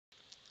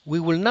We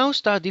will now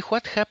study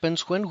what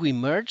happens when we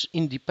merge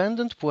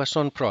independent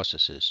Poisson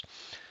processes.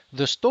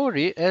 The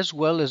story, as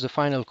well as the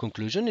final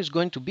conclusion, is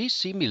going to be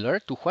similar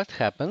to what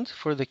happened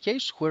for the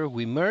case where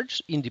we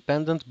merge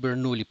independent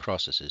Bernoulli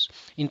processes.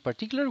 In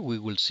particular, we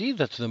will see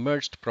that the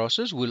merged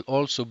process will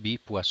also be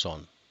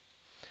Poisson.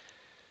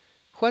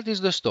 What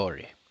is the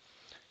story?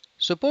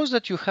 Suppose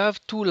that you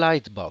have two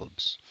light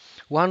bulbs.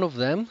 One of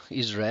them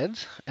is red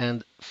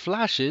and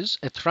flashes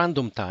at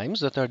random times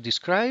that are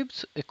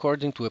described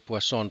according to a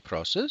Poisson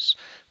process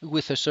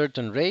with a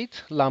certain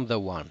rate, lambda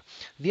 1.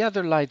 The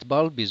other light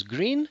bulb is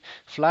green,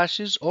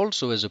 flashes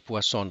also as a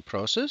Poisson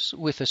process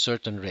with a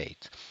certain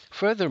rate.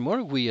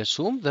 Furthermore, we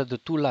assume that the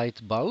two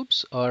light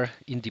bulbs are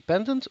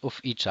independent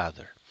of each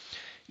other.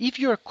 If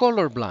you are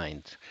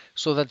colorblind,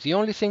 so that the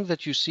only thing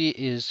that you see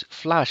is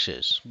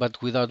flashes,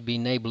 but without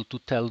being able to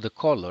tell the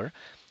color,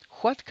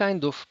 what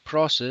kind of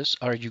process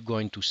are you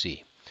going to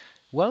see?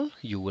 Well,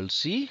 you will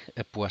see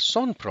a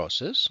Poisson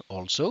process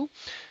also,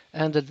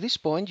 and at this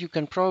point you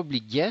can probably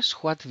guess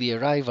what the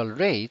arrival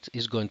rate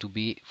is going to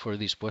be for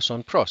this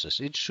Poisson process.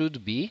 It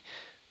should be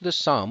the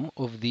sum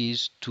of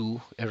these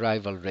two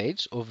arrival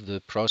rates of the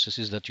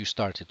processes that you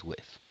started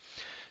with.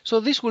 So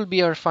this will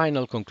be our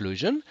final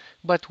conclusion,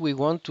 but we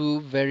want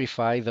to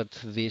verify that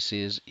this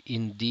is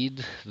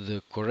indeed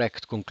the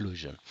correct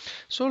conclusion.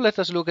 So let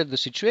us look at the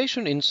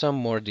situation in some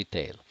more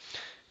detail.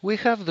 We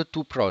have the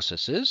two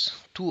processes,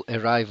 two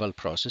arrival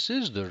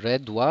processes, the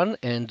red one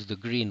and the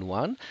green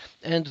one,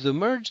 and the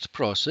merged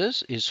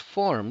process is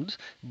formed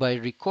by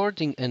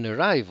recording an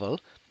arrival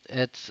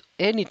at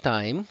any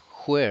time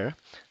where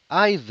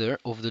either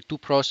of the two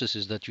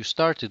processes that you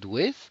started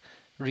with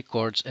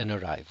records an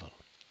arrival.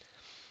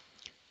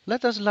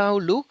 Let us now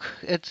look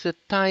at the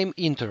time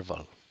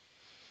interval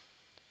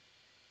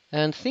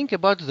and think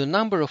about the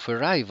number of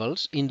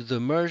arrivals in the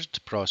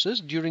merged process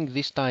during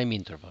this time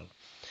interval.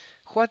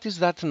 What is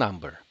that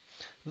number?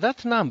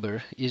 That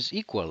number is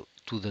equal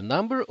to the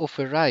number of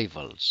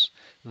arrivals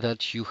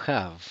that you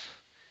have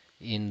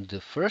in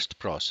the first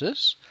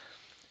process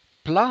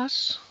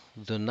plus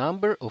the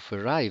number of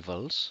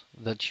arrivals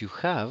that you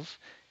have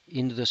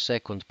in the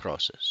second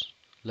process.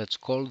 Let's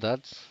call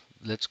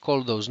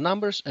those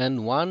numbers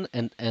n1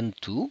 and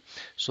n2,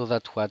 so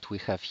that what we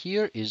have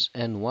here is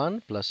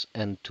n1 plus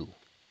n2.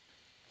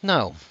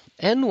 Now,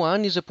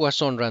 n1 is a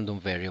Poisson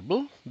random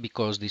variable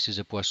because this is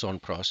a Poisson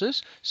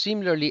process.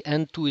 Similarly,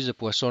 n2 is a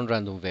Poisson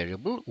random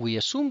variable. We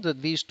assume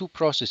that these two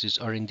processes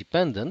are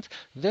independent.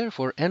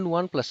 Therefore,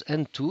 n1 plus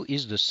n2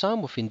 is the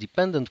sum of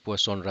independent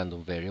Poisson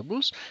random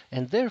variables,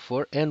 and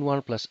therefore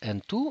n1 plus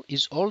n2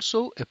 is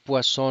also a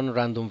Poisson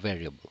random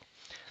variable.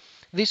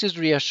 This is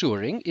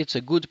reassuring. It's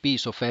a good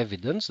piece of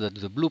evidence that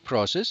the blue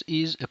process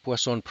is a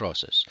Poisson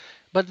process.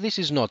 But this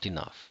is not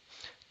enough.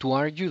 To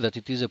argue that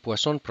it is a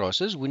Poisson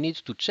process, we need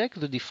to check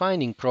the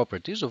defining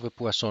properties of a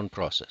Poisson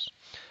process.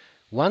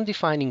 One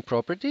defining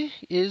property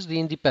is the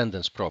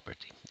independence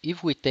property.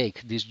 If we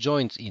take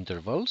disjoint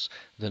intervals,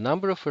 the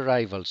number of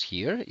arrivals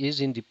here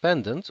is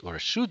independent, or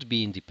should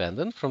be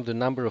independent, from the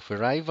number of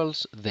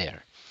arrivals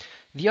there.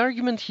 The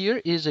argument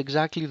here is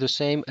exactly the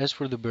same as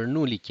for the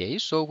Bernoulli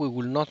case, so we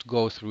will not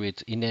go through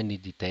it in any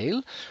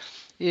detail.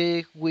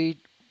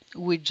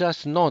 We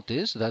just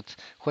notice that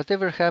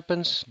whatever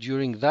happens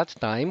during that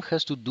time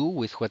has to do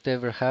with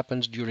whatever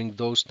happens during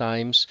those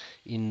times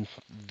in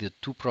the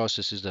two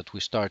processes that we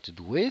started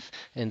with,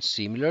 and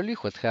similarly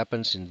what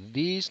happens in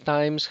these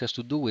times has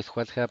to do with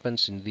what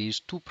happens in these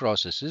two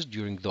processes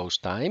during those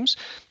times,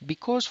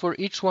 because for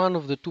each one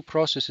of the two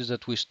processes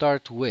that we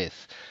start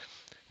with,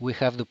 we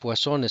have the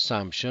Poisson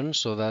assumption,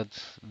 so that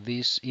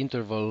this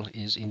interval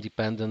is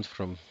independent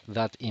from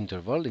that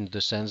interval in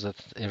the sense that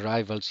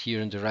arrivals here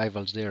and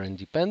arrivals there are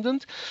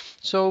independent.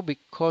 So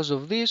because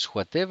of this,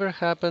 whatever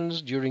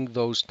happens during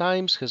those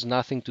times has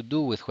nothing to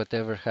do with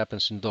whatever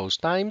happens in those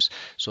times.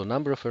 So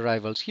number of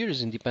arrivals here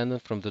is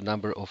independent from the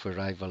number of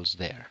arrivals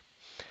there.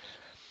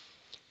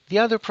 The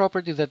other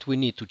property that we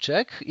need to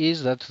check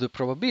is that the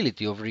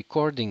probability of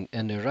recording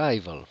an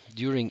arrival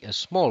during a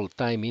small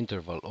time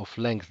interval of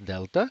length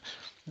delta,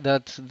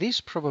 that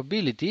this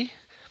probability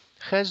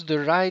has the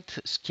right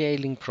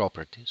scaling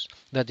properties,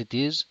 that it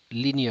is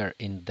linear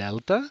in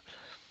delta,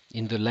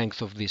 in the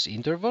length of this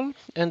interval,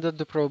 and that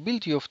the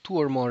probability of two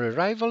or more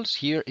arrivals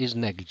here is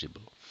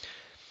negligible.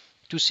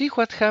 To see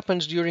what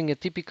happens during a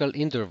typical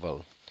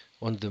interval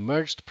on the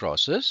merged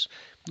process,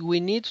 we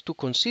need to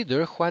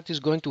consider what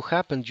is going to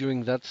happen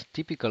during that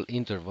typical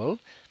interval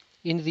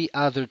in the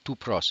other two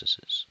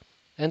processes,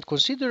 and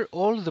consider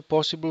all the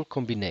possible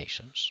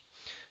combinations.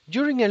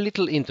 During a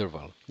little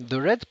interval,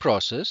 the red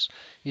process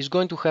is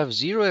going to have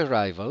 0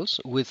 arrivals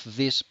with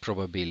this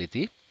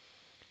probability,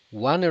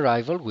 1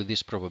 arrival with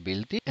this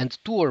probability, and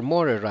 2 or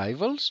more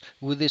arrivals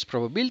with this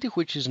probability,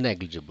 which is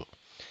negligible.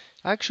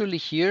 Actually,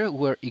 here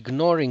we're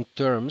ignoring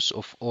terms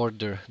of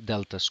order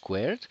delta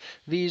squared.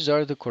 These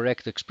are the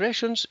correct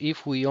expressions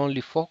if we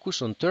only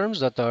focus on terms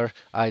that are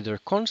either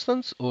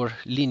constant or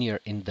linear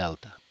in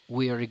delta.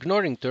 We are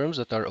ignoring terms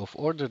that are of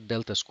order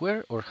delta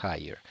square or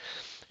higher.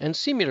 And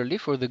similarly,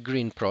 for the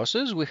green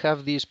process, we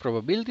have these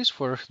probabilities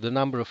for the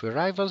number of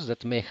arrivals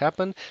that may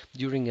happen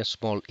during a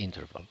small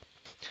interval.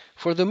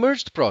 For the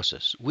merged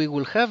process, we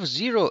will have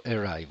 0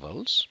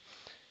 arrivals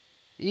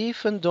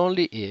if and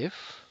only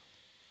if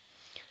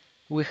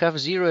we have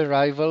 0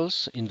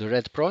 arrivals in the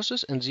red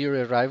process and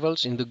 0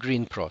 arrivals in the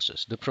green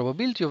process. The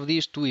probability of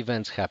these two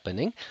events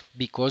happening,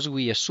 because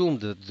we assume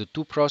that the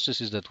two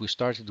processes that we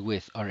started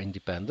with are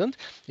independent,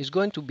 is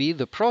going to be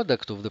the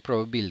product of the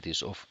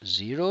probabilities of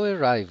 0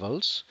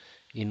 arrivals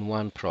in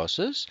one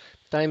process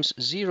times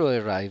 0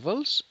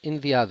 arrivals in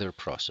the other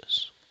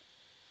process.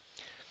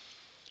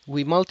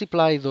 We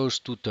multiply those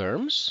two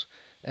terms,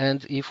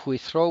 and if we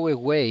throw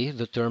away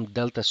the term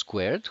delta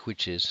squared,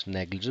 which is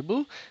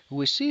negligible,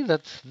 we see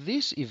that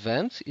this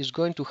event is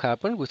going to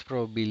happen with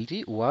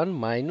probability 1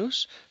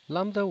 minus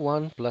lambda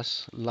 1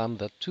 plus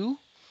lambda 2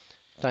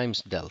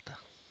 times delta.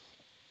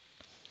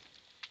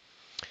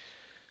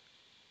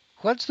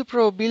 What's the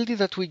probability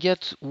that we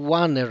get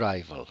one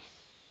arrival?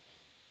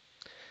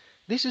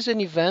 This is an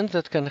event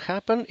that can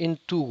happen in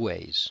two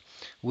ways.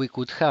 We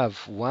could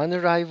have one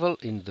arrival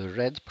in the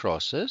red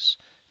process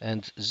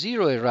and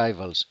 0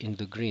 arrivals in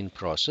the green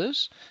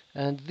process,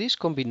 and this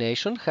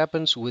combination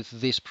happens with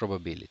this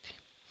probability.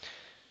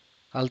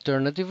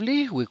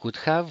 Alternatively, we could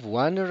have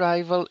one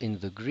arrival in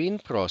the green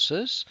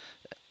process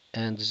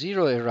and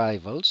 0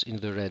 arrivals in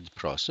the red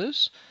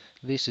process.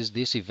 This is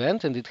this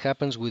event, and it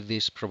happens with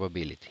this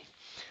probability.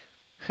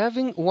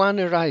 Having one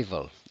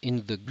arrival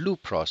in the blue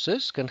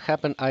process can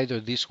happen either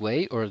this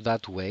way or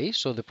that way,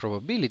 so the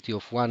probability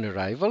of one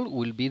arrival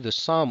will be the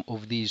sum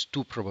of these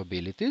two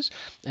probabilities,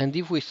 and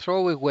if we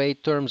throw away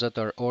terms that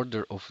are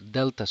order of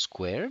delta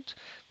squared,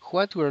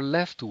 what we're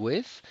left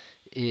with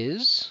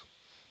is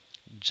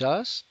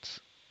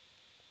just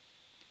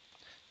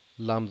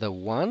lambda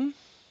 1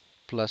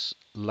 plus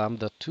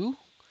lambda 2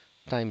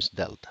 times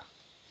delta.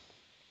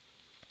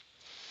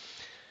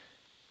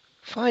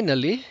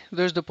 Finally,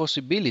 there's the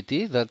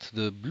possibility that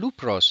the blue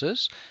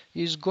process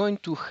is going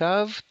to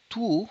have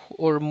 2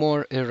 or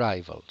more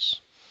arrivals.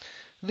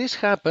 This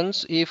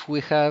happens if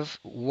we have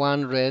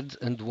one red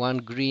and one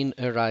green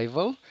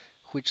arrival,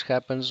 which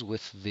happens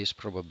with this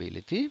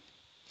probability,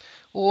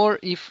 or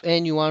if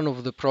any one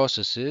of the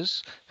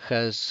processes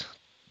has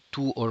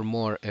 2 or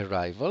more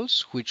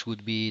arrivals, which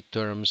would be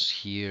terms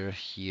here,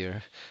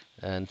 here,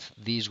 and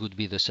these would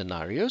be the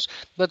scenarios.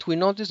 But we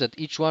notice that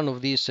each one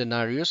of these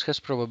scenarios has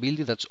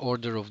probability that's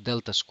order of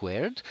delta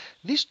squared.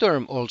 This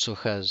term also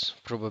has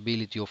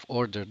probability of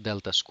order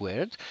delta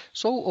squared.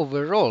 So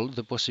overall,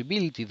 the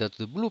possibility that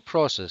the blue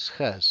process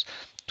has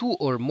 2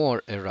 or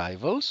more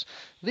arrivals,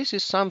 this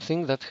is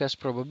something that has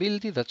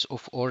probability that's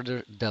of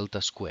order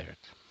delta squared.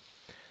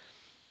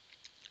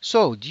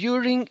 So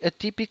during a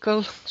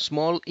typical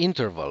small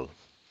interval,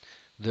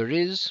 there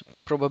is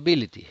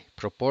probability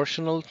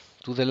proportional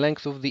to the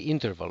length of the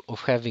interval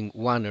of having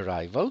one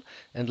arrival,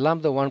 and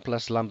lambda 1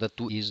 plus lambda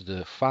 2 is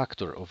the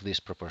factor of this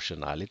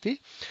proportionality,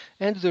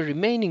 and the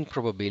remaining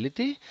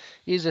probability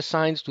is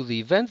assigned to the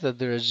event that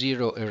there are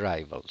 0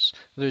 arrivals.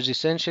 There is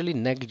essentially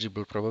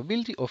negligible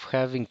probability of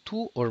having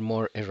 2 or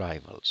more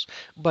arrivals.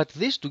 But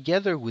this,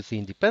 together with the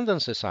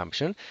independence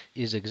assumption,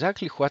 is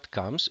exactly what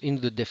comes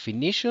in the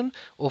definition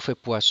of a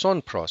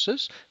Poisson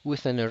process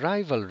with an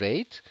arrival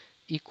rate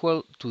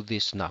equal to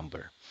this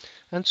number.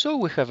 And so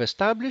we have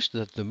established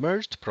that the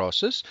merged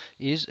process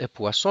is a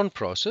Poisson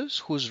process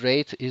whose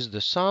rate is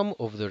the sum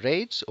of the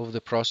rates of the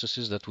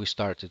processes that we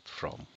started from.